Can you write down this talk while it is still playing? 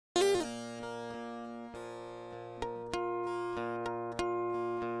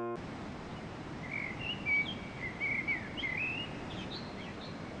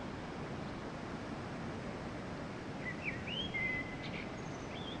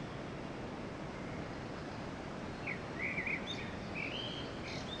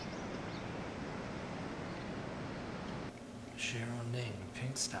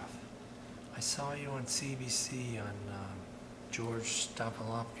exciting stuff. I saw you on CBC on George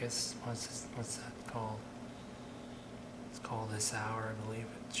Stephanopoulos. What's that called? It's called This Hour, I believe,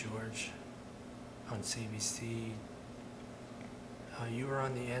 with George on CBC. You were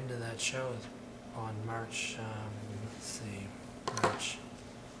on the end of that show on March,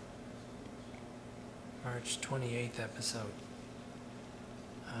 March 28th episode.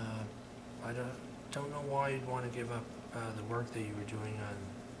 I don't know why you'd want to give up the work that you were doing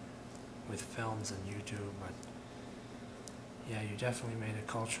with films and YouTube, but yeah, you definitely made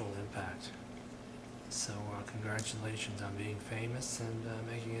a cultural impact. So congratulations on being famous and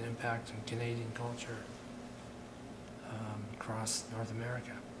making an impact in Canadian culture across North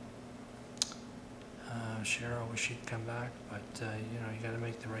America. Sheryl, wish you'd come back, but you got to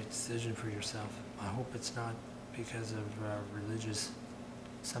make the right decision for yourself. I hope it's not because of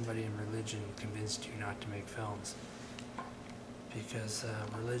somebody in religion convinced you not to make films. Because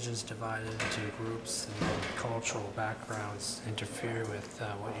religion's divided into groups and cultural backgrounds interfere with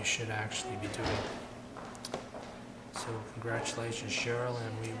what you should actually be doing. So congratulations, Sheryl,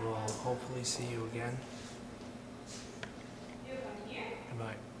 and we will hopefully see you again